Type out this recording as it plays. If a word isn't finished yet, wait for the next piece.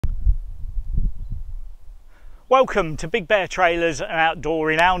Welcome to Big Bear Trailers and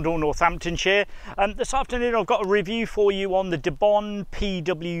Outdoor in Oundle, Northamptonshire. This afternoon I've got a review for you on the Debon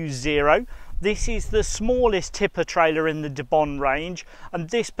PW0. This is the smallest tipper trailer in the Debon range, and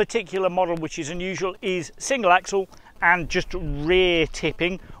this particular model, which is unusual, is single axle and just rear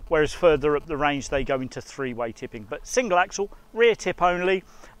tipping, whereas further up the range they go into three-way tipping. But single axle, rear tip only.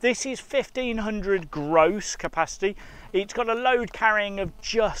 This is 1500 gross capacity. It's got a load carrying of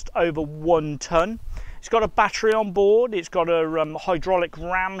just over 1 ton. It's got a battery on board. It's got a hydraulic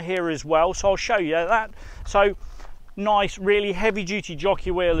ram here as well, so I'll show you that. So nice, really heavy duty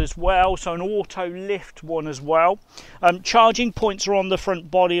jockey wheel as well, so an auto lift one as well. Charging points are on the front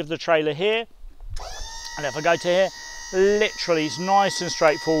body of the trailer here, and if I go to here, literally it's nice and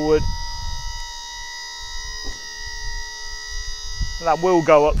straightforward. That will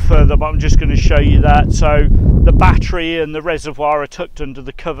go up further, but I'm just going to show you that. So the battery and the reservoir are tucked under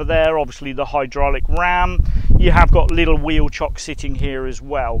the cover there, obviously the hydraulic ram. You have got little wheel chocks sitting here as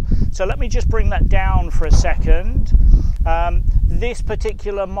well. So let me just bring that down for a second. This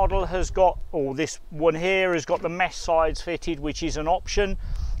particular model has got, or this one here has got the mesh sides fitted, which is an option.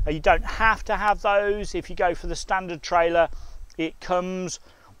 You don't have to have those. If you go for the standard trailer, it comes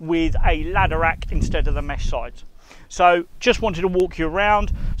with a ladder rack instead of the mesh sides. So just wanted to walk you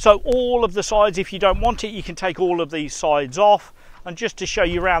around. So all of the sides, if you don't want it, you can take all of these sides off. And just to show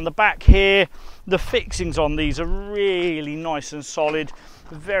you around the back here, the fixings on these are really nice and solid,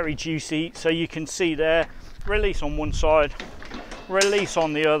 very juicy. So you can see there, release on one side, release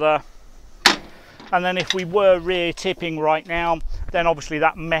on the other. And then if we were rear tipping right now, then obviously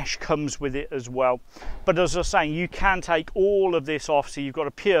that mesh comes with it as well. But as I was saying, you can take all of this off, so you've got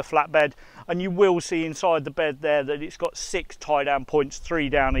a pure flatbed, and you will see inside the bed there that it's got 6 tie down points, 3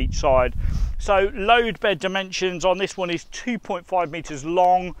 down each side. So load bed dimensions on this one is 2.5 meters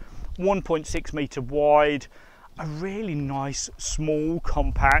long, 1.6 meter wide. A really nice, small,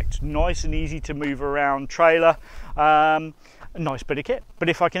 compact, nice and easy to move around trailer. A nice bit of kit. But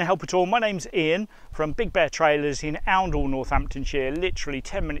if I can help at all, my name's Ian from Big Bear Trailers in Oundle, Northamptonshire, literally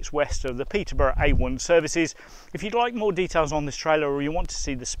 10 minutes west of the Peterborough A1 services. If you'd like more details on this trailer, or you want to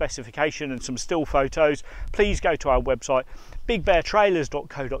see the specification and some still photos, please go to our website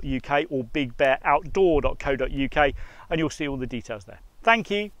bigbeartrailers.co.uk or bigbearoutdoor.co.uk, and you'll see all the details there. Thank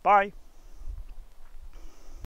you, bye.